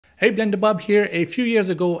Hey, Blender Bob here. A few years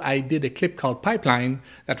ago, I did a clip called Pipeline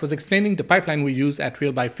that was explaining the pipeline we use at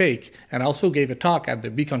Real by Fake, and I also gave a talk at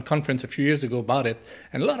the Beacon conference a few years ago about it.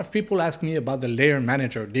 And a lot of people asked me about the layer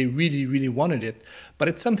manager. They really wanted it, but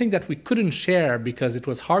it's something that we couldn't share because it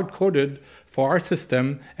was hard-coded for our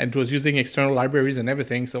system and it was using external libraries and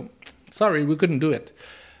everything, so sorry, we couldn't do it.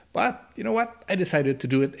 But you know what? I decided to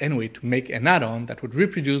do it anyway to make an add-on that would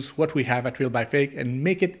reproduce what we have at Real by Fake and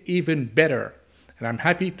make it even better. And I'm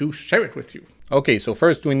happy to share it with you. Okay, so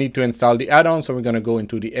first we need to install the add-on, so we're going to go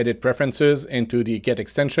into the edit preferences, into the get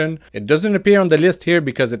extension. It doesn't appear on the list here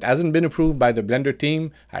because it hasn't been approved by the Blender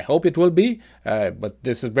team. I hope it will be, but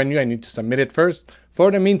this is brand new. I need to submit it first.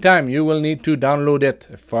 For the meantime, you will need to download it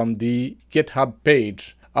from the GitHub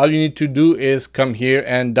page. All you need to do is come here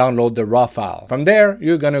and download the raw file. From there,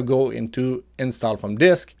 you're going to go into install from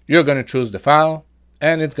disk. You're going to choose the file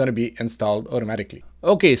and it's going to be installed automatically.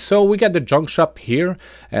 Okay, so we got the junk shop here,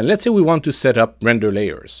 and let's say we want to set up render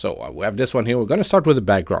layers. So we have this one here. We're going to start with the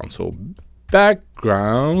background. So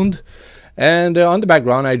background, and on the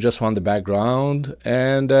background, I just want the background,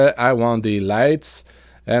 and I want the lights,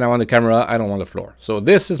 and I want the camera. I don't want the floor. So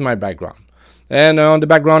this is my background. And on the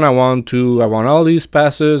background, I want all these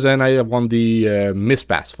passes, and I want the miss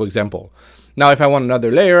pass, for example. Now, if I want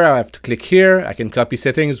another layer, I have to click here. I can copy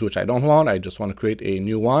settings, which I don't want. I just want to create a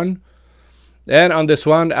new one. And on this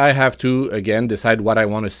one, I have to, again, decide what I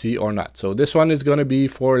want to see or not. So this one is going to be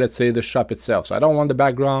for, let's say, the shop itself. So I don't want the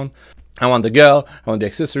background. I want the girl. I want the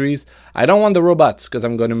accessories. I don't want the robots because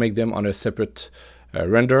I'm going to make them on a separate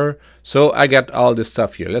render. So I got all this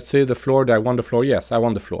stuff here. Let's say the floor. Do I want the floor? Yes, I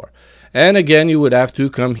want the floor. And again, you would have to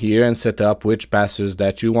come here and set up which passes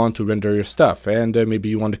that you want to render your stuff. And maybe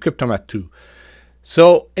you want the cryptomat too.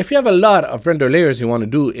 So if you have a lot of render layers you want to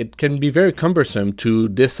do, it can be very cumbersome to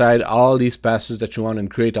decide all these passes that you want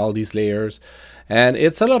and create all these layers. And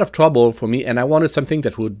it's a lot of trouble for me, and I wanted something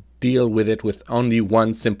that would deal with it with only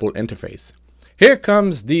one simple interface. Here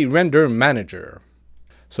comes the render manager.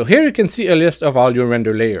 So here you can see a list of all your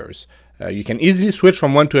render layers. You can easily switch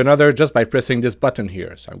from one to another just by pressing this button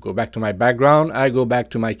here. So I go back to my background, I go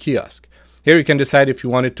back to my kiosk. Here you can decide if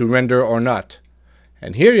you want it to render or not.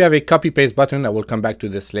 And here you have a copy paste button. I will come back to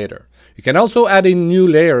this later. You can also add a new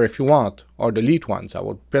layer if you want, or delete ones. I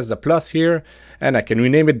will press the plus here and I can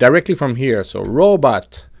rename it directly from here. So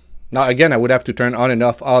robot. Now again, I would have to turn on and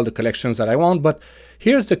off all the collections that I want, but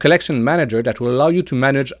here's the collection manager that will allow you to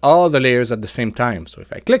manage all the layers at the same time. So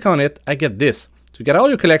if I click on it, I get this. So you get all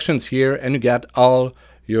your collections here and you get all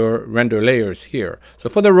your render layers here. So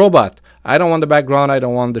for the robot, I don't want the background, I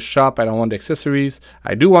don't want the shop, I don't want the accessories.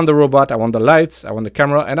 I do want the robot, I want the lights, I want the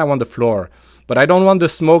camera, and I want the floor. But I don't want the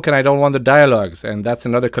smoke and I don't want the dialogues, and that's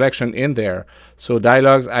another collection in there. So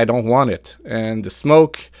dialogues, I don't want it. And the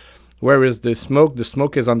smoke, where is the smoke? The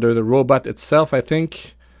smoke is under the robot itself, I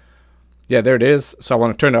think. Yeah, there it is. So I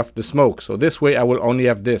want to turn off the smoke. So this way I will only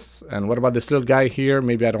have this. And what about this little guy here?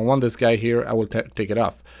 Maybe I don't want this guy here. I will take it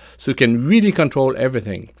off. So you can really control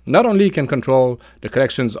everything. Not only you can control the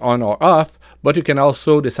collections on or off, but you can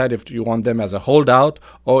also decide if you want them as a holdout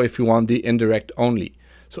or if you want the indirect only.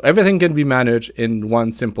 So everything can be managed in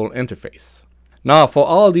one simple interface. Now for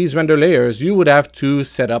all these render layers, you would have to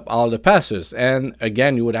set up all the passes. And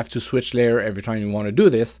again, you would have to switch layer every time you want to do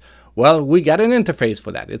this. Well, we got an interface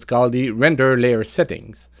for that. It's called the render layer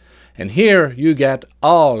settings. And here you get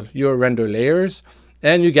all your render layers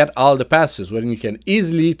and you get all the passes when you can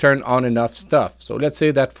easily turn on and off stuff. So let's say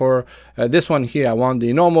that for this one here, I want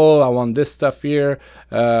the normal, I want this stuff here.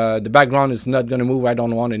 The background is not going to move. I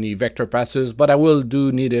don't want any vector passes, but I will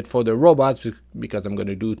need it for the robots because I'm going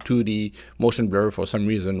to do 2D motion blur for some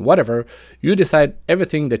reason, whatever. You decide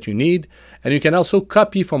everything that you need, and you can also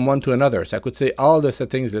copy from one to another. So I could say all the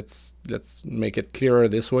settings, let's make it clearer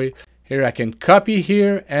this way. Here I can copy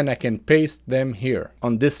here and I can paste them here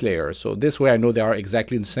on this layer. So this way I know they are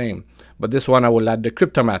exactly the same. But this one I will add the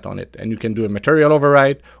cryptomat on it, and you can do a material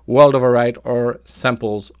override, world override, or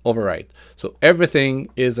samples override. So everything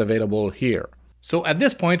is available here. So at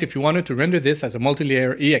this point, if you wanted to render this as a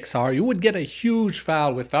multi-layer EXR, you would get a huge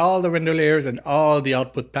file with all the render layers and all the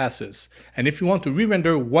output passes. And if you want to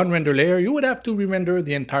re-render one render layer, you would have to re-render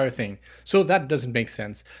the entire thing. So that doesn't make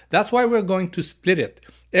sense. That's why we're going to split it.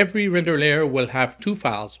 Every render layer will have two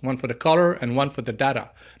files, one for the color and one for the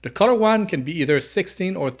data. The color one can be either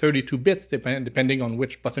 16 or 32 bits depending on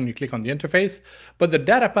which button you click on the interface, but the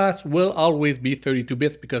data pass will always be 32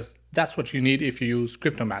 bits because that's what you need if you use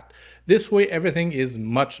Cryptomat. This way everything is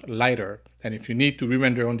much lighter, and if you need to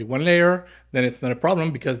re-render only one layer, then it's not a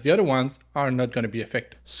problem because the other ones are not going to be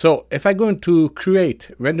affected. So if I go into create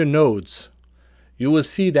render nodes, you will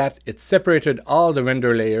see that it separated all the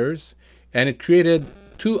render layers and it created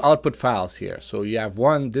two output files here. So you have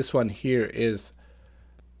one, this one here is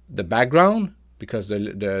the background, because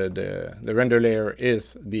the render layer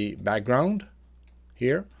is the background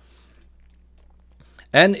here.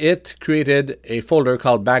 And it created a folder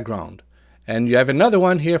called background. And you have another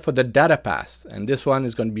one here for the data path. And this one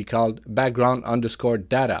is going to be called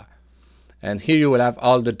background_data. And here you will have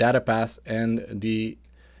all the data paths and the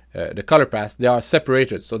color paths. They are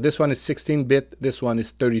separated. So this one is 16-bit, this one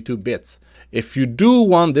is 32 bits. If you do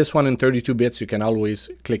want this one in 32 bits, you can always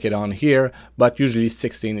click it on here, but usually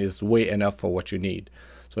 16 is way enough for what you need.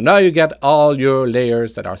 So now you get all your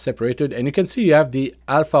layers that are separated, and you can see you have the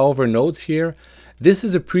alpha over nodes here. This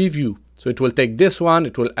is a preview. So it will take this one,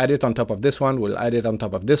 it will add it on top of this one, will add it on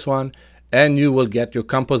top of this one, and you will get your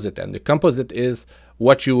composite. And the composite is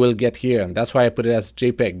what you will get here. And that's why I put it as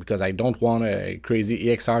JPEG, because I don't want a crazy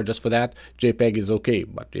EXR just for that. JPEG is okay.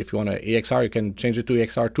 But if you want an EXR, you can change it to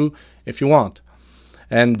EXR too if you want.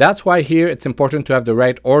 And that's why here it's important to have the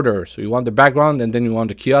right order. So you want the background, and then you want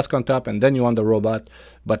the kiosk on top, and then you want the robot.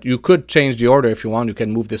 But you could change the order if you want. You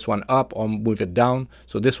can move this one up or move it down.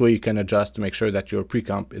 So this way you can adjust to make sure that your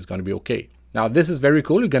pre-comp is going to be okay. Now this is very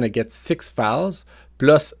cool. You're going to get 6 files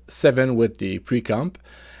plus 7 with the pre-comp.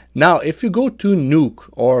 Now if you go to Nuke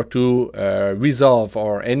or to Resolve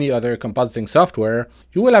or any other compositing software,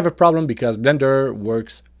 you will have a problem because Blender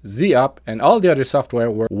works Z up and all the other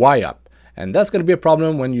software work Y up. And that's going to be a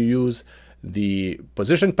problem when you use the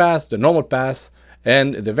position pass, the normal pass,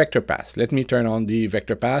 and the vector pass. Let me turn on the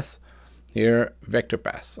vector pass. Here, vector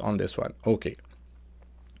pass on this one. Okay.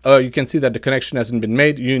 You can see that the connection hasn't been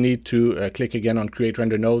made. You need to click again on Create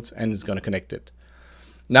Render Nodes, and it's going to connect it.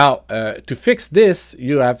 Now, to fix this,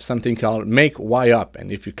 you have something called Make Y Up. And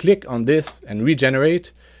if you click on this and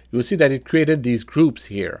regenerate, you will see that it created these groups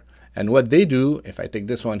here. And what they do, if I take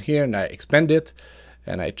this one here and I expand it,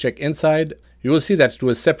 and I check inside, you will see that it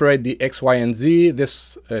will separate the X, Y, and Z.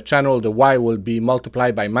 This channel, the Y will be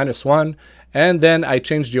multiplied by -1. And then I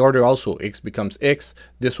change the order also. X becomes X.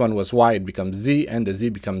 This one was Y, it becomes Z, and the Z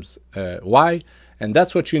becomes Y. And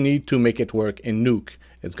that's what you need to make it work in Nuke.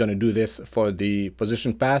 It's going to do this for the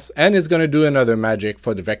position pass, and it's going to do another magic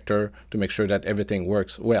for the vector to make sure that everything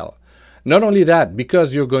works well. Not only that,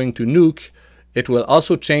 because you're going to Nuke, it will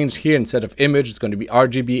also change here. Instead of image, it's going to be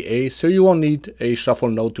RGBA, so you won't need a shuffle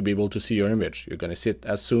node to be able to see your image. You're going to see it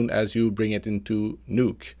as soon as you bring it into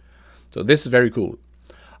Nuke. So this is very cool.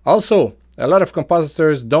 Also, a lot of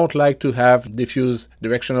compositors don't like to have diffuse,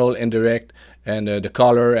 directional, indirect, and the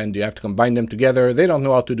color, and you have to combine them together. They don't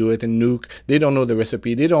know how to do it in Nuke. They don't know the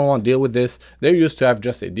recipe. They don't want to deal with this. They're used to have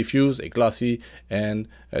just a diffuse, a glossy, and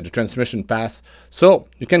the transmission pass. So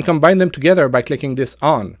you can combine them together by clicking this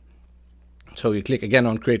on. So you click again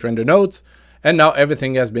on Create Render Nodes, and now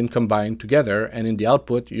everything has been combined together, and in the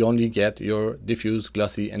output you only get your diffuse,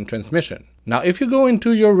 glossy, and transmission. Now if you go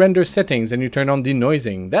into your render settings and you turn on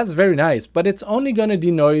denoising, that's very nice, but it's only going to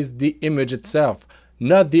denoise the image itself,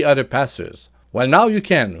 not the other passes. Well, now you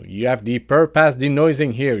can. You have the per pass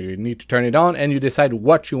denoising here. You need to turn it on and you decide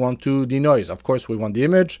what you want to denoise. Of course, we want the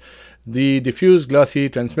image, the diffuse, glossy,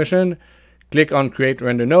 transmission. Click on Create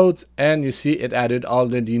Render Nodes, and you see it added all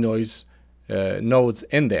the denoise nodes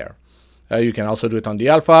in there. You can also do it on the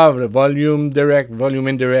alpha, the volume direct, volume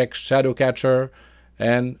indirect, shadow catcher,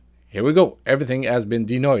 and here we go. Everything has been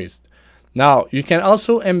denoised. Now you can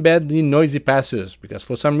also embed the noisy passes, because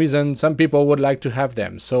for some reason some people would like to have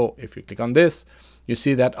them. So if you click on this, you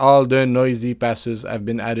see that all the noisy passes have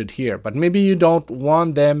been added here, but maybe you don't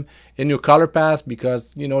want them in your color pass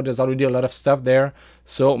because you know there's already a lot of stuff there.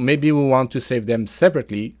 So maybe we want to save them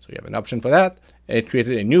separately. So you have an option for that. It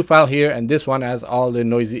created a new file here, and this one has all the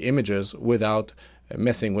noisy images without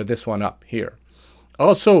messing with this one up here.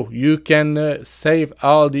 Also, you can save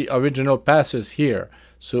all the original passes here.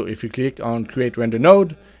 So if you click on Create Render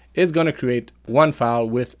Node, it's going to create one file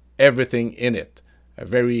with everything in it. A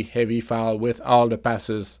very heavy file with all the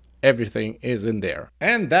passes. Everything is in there.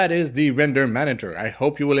 And that is the Render Manager. I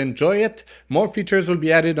hope you will enjoy it. More features will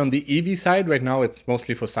be added on the Eevee side. Right now it's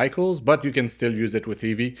mostly for cycles, but you can still use it with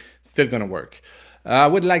Eevee. It's still gonna work. I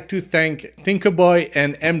would like to thank Tinker Boi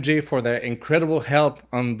and MJ for their incredible help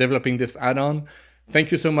on developing this add-on.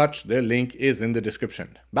 Thank you so much. The link is in the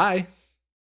description. Bye!